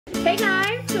Hey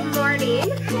guys, good morning.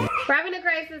 We're having a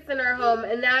crisis in our home,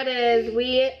 and that is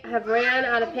we have ran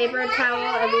out of paper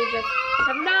towel and we just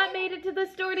have not made it to the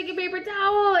store to get paper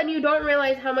towel, and you don't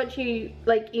realize how much you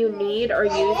need or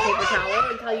use paper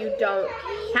towel until you don't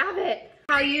have it.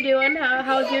 How you doing?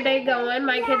 How's your day going?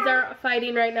 My kids are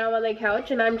fighting right now on the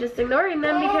couch and I'm just ignoring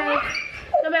them because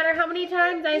no matter how many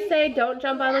times I say don't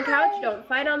jump on the couch, don't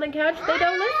fight on the couch, they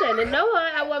don't listen. And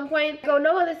Noah at one point, I go,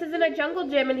 Noah, this isn't a jungle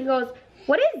gym, and he goes,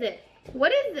 what is it?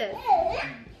 What is this?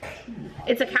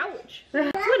 It's a couch.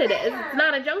 That's what it is. It's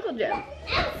not a jungle gym.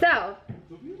 So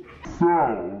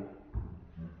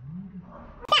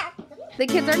the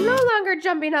kids are no longer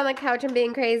jumping on the couch and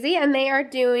being crazy, and they are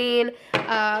doing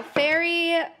a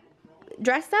fairy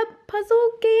dress up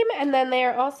puzzle game, and then they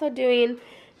are also doing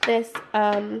this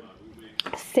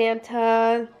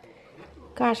Santa,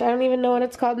 gosh, I don't even know what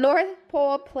it's called, North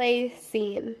Pole play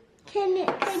scene. Can you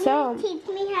teach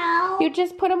me how? You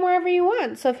just put them wherever you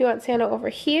want. So if you want Santa over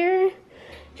here,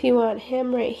 if you want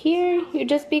him right here, you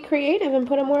just be creative and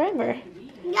put him wherever.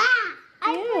 Yeah,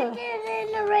 I put it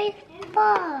in the right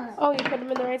spot. Oh, you put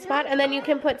them in the right spot? And then you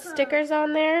can put stickers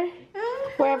on there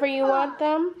wherever you want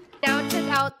them. Now check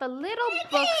out the little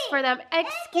books for them.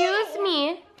 Excuse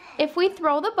me. If we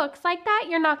throw the books like that,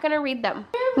 you're not going to read them.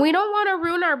 We don't want to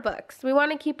ruin our books. We want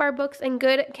to keep our books in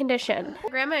good condition.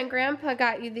 Grandma and Grandpa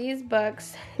got you these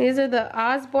books. These are the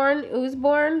Osborne, I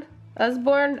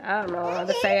don't know how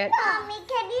to say it. Mommy,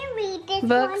 can you read this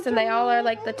Books, and they all are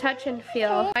like the touch and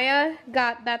feel. Maya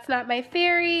got That's Not My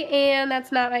Fairy and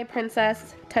That's Not My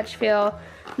Princess touch feel.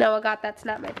 Noah got That's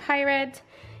Not My Pirate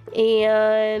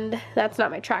and That's Not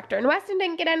My Tractor. And Weston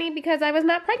didn't get any because I was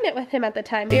not pregnant with him at the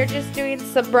time. We're just doing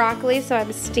some broccoli, so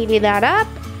I'm steaming that up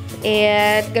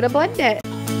and gonna blend it.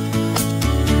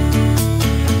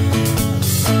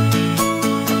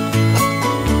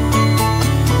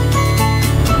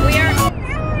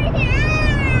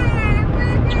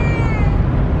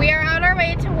 We are on our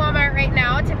way to Walmart right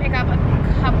now to pick up a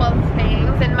couple of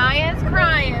things, and Maya's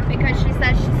crying because she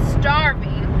says she's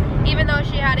starving, even though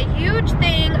she had a huge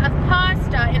thing of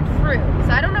pasta and fruit.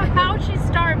 So I don't know how she's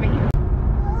starving.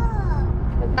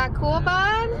 Is that cool,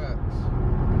 bud?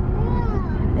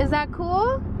 Is that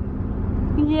cool?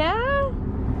 Yeah?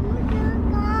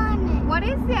 What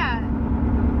is that?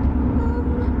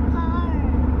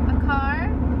 A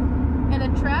car? And a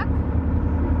truck?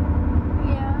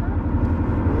 Yeah.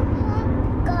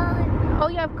 Oh,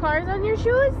 you have cars on your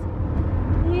shoes?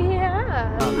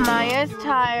 Yeah. Maya's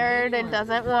tired and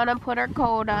doesn't want to put her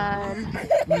coat on.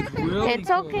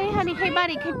 It's okay, honey. Hey,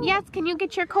 buddy. Can you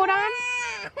get your coat on?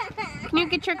 Can you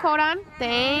get your coat on?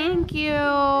 Thank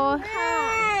you.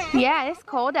 Yeah, it's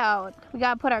cold out. We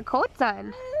gotta put our coats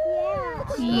on.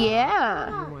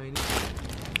 Yeah. Alright.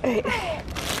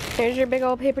 Here's your big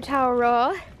old paper towel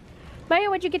roll. Maya,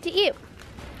 what'd you get to eat?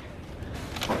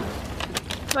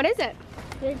 What is it?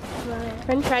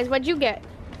 French fries. What'd you get?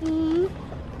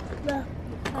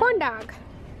 Corn dog.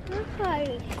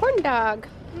 Corn dog.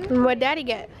 And what'd Daddy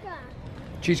get?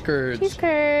 Cheese curds. Cheese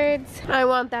curds. I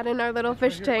want that in our little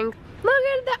fish tank. Look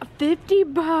at that. 50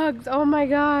 bucks. Oh my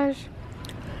gosh.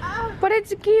 But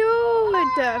it's cute.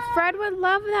 Fred would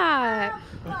love that.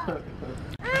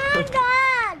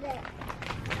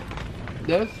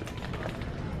 This?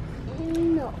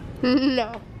 No.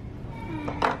 No.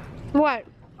 What?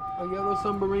 A yellow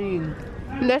submarine.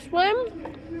 This one?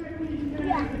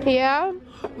 Yeah?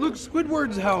 Look,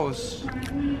 Squidward's house.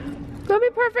 It'll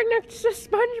be perfect next to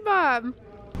SpongeBob.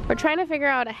 We're trying to figure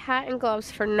out a hat and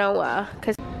gloves for Noah.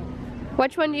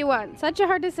 Which one do you want? Such a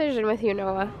hard decision with you,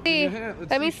 Noah.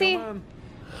 Let me see.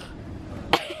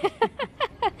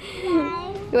 He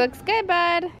looks good,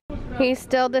 bud. He's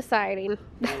still deciding.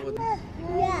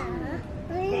 Yeah.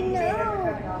 I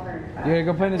know. You gonna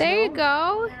go play in the There snow? you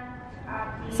go.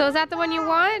 So is that the one you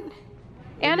want?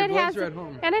 And your it gloves are at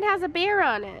home. has a bear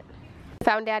on it.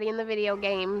 Found Daddy in the video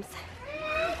games.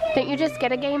 Didn't you just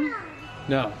get a game?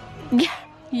 No.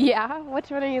 Yeah. Which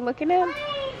one are you looking at?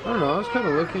 I don't know. I was kind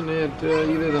of looking at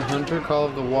either the Hunter Call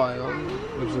of the Wild,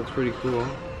 which looks pretty cool,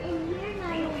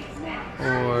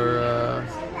 or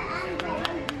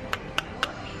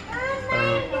I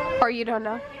don't know. Or you don't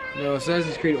know? No,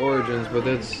 Assassin's Creed Origins, but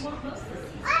that's,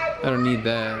 I don't need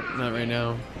that, not right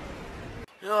now.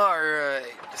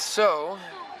 Alright, so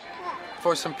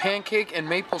for some pancake and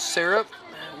maple syrup,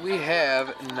 we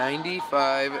have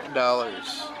 $95.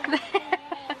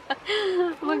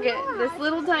 Look at this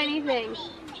little tiny thing.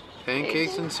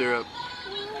 Pancakes and syrup.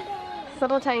 This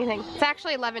little tiny thing. It's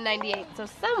actually $11.98, so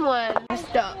someone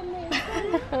messed up.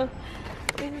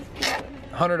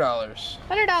 $100.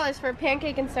 $100 for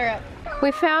pancake and syrup.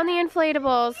 We found the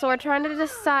inflatables, so we're trying to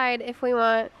decide if we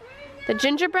want the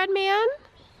gingerbread man,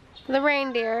 the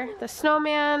reindeer, the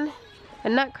snowman, the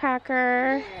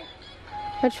nutcracker.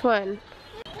 Which one?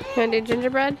 You wanna do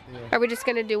gingerbread? Yeah. Are we just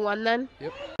gonna do one then?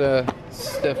 Yep.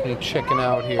 Stephanie checking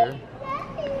out here,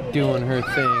 doing her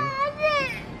thing.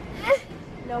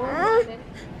 No one wanted.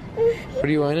 What are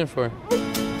you whining for?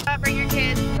 Bring your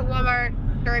kids to Walmart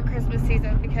during Christmas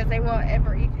season because they want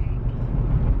everything.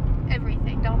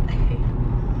 Everything, don't they?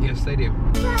 Yes, they do.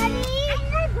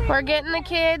 We're getting the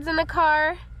kids in the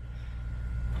car,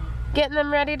 getting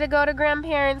them ready to go to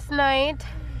grandparents' night.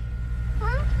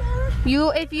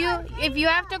 If you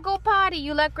have to go potty,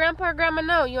 you let grandpa or grandma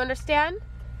know. You understand?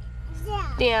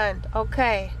 Stand.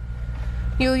 Okay.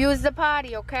 You use the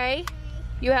potty, okay?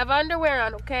 You have underwear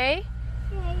on, okay?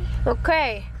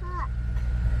 Okay.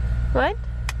 What?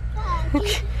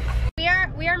 We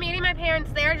are meeting my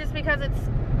parents there just because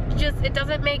it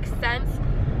doesn't make sense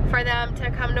for them to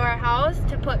come to our house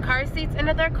to put car seats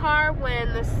into their car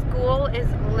when the school is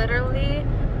literally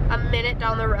a minute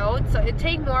down the road. So it'd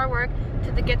take more work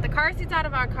to get the car seats out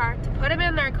of our car, to put them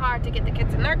in their car, to get the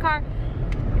kids in their car.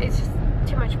 It's just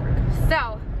too much work.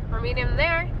 So we're meeting them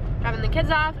there, dropping the kids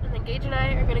off, and then Gage and I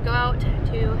are gonna go out to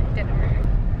dinner.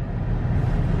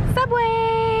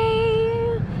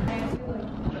 Subway!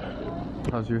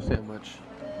 How's your sandwich?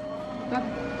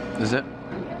 Is it?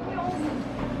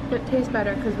 It tastes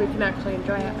better because we can actually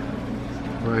enjoy it.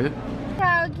 Right?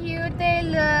 How cute they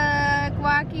look,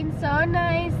 walking so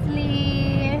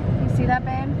nicely. You see that,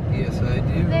 babe? Yes, I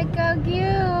do. Look how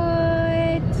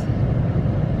cute.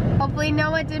 Hopefully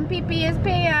Noah didn't pee-pee his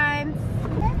pants.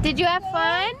 Did you have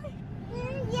fun?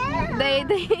 Yeah.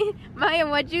 Maya,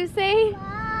 what'd you say?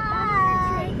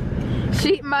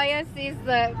 Maya sees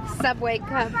the Subway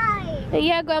cup. Bye.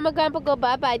 Yeah, Grandma, go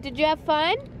bye-bye. Did you have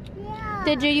fun? Yeah.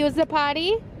 Did you use the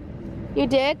potty? You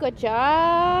did? Good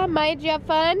job. Maya, did you have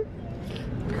fun?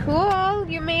 Cool.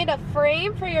 You made a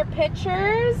frame for your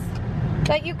pictures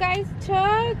that you guys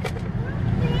took?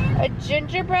 A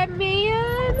gingerbread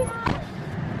man?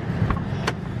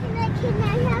 Can I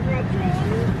have a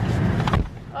drink?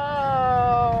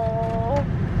 Oh.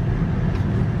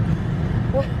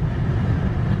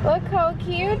 Look how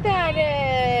cute that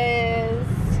is.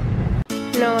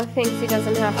 Noah thinks he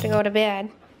doesn't have to go to bed.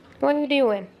 What are you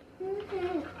doing?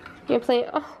 You're playing,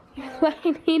 oh, you're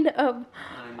lining up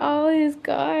all his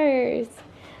cars.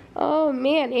 Oh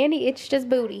man, Andy itched his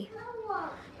booty.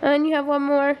 And you have one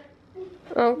more?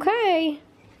 Okay.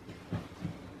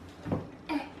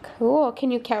 Cool,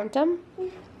 can you count them?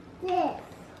 Yes.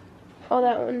 Oh,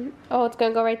 that one. Oh, it's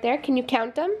gonna go right there. Can you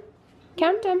count them?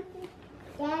 Count them.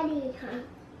 Daddy.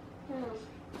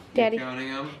 Daddy. You counting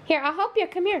them? Here, I'll help you.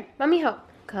 Come here. Let me help.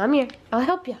 Come here. I'll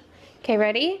help you. Okay,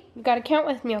 ready? You gotta count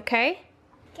with me, okay?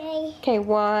 Okay. Okay,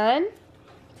 1,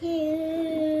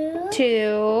 2.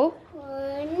 2,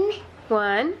 1.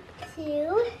 1,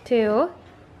 2. 2,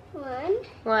 1.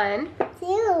 1,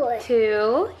 2.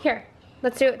 2. Here,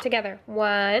 let's do it together.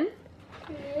 1,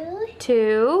 2.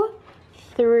 2,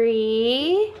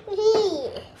 3,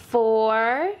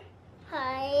 4,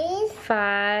 5.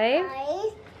 5,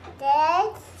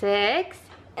 6,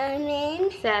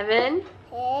 7,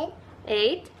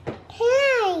 8,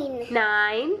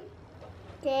 9,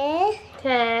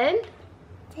 10,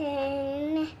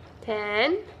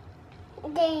 10,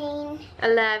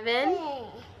 11,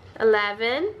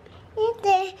 11.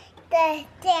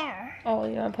 There. Oh,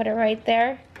 you want to put it right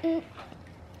there?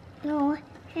 No,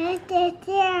 it's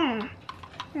there.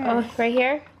 Oh, right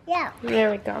here? Yeah.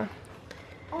 There we go.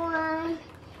 1,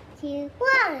 2,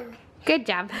 1. Good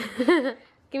job. Give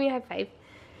me a high five.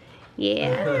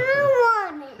 Yeah.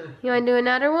 1. You want to do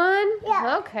another one?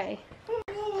 Yeah. Okay.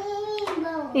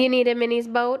 You need a Minnie's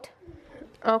boat?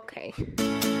 Okay.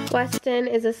 Weston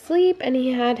is asleep and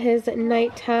he had his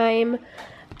nighttime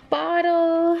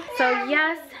bottle. So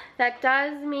yes, that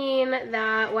does mean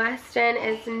that Weston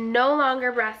is no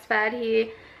longer breastfed.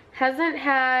 He hasn't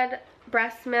had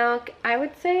breast milk, I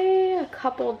would say a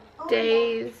couple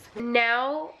days.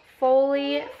 Now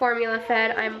fully formula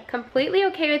fed. I'm completely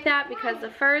okay with that because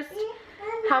the first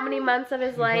how many months of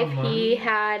his life he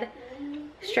had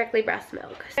strictly breast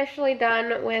milk. Officially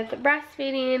done with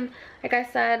breastfeeding. Like I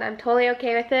said, I'm totally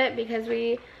okay with it because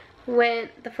we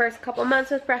went the first couple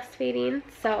months with breastfeeding,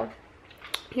 so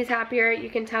he's happier. You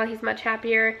can tell he's much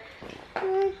happier.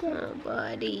 Oh,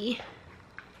 buddy.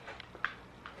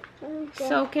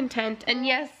 So content. And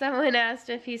yes, someone asked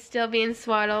if he's still being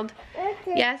swaddled.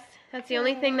 Yes, that's the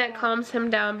only thing that calms him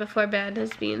down before bed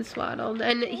is being swaddled.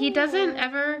 And he doesn't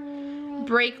ever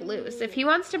break loose. If he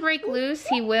wants to break loose,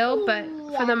 he will, but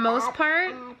for the most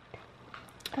part,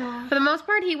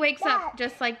 he wakes up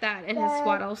just like that in his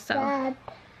swaddle, so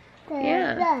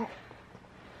yeah.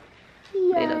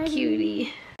 Little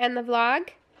cutie. And the vlog?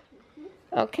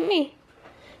 Okay.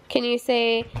 Can you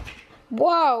say,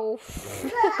 whoa?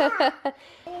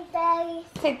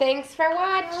 Say thanks for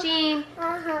watching.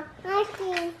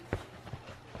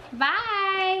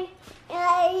 Bye.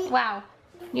 Wow.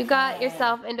 You got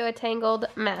yourself into a tangled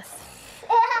mess.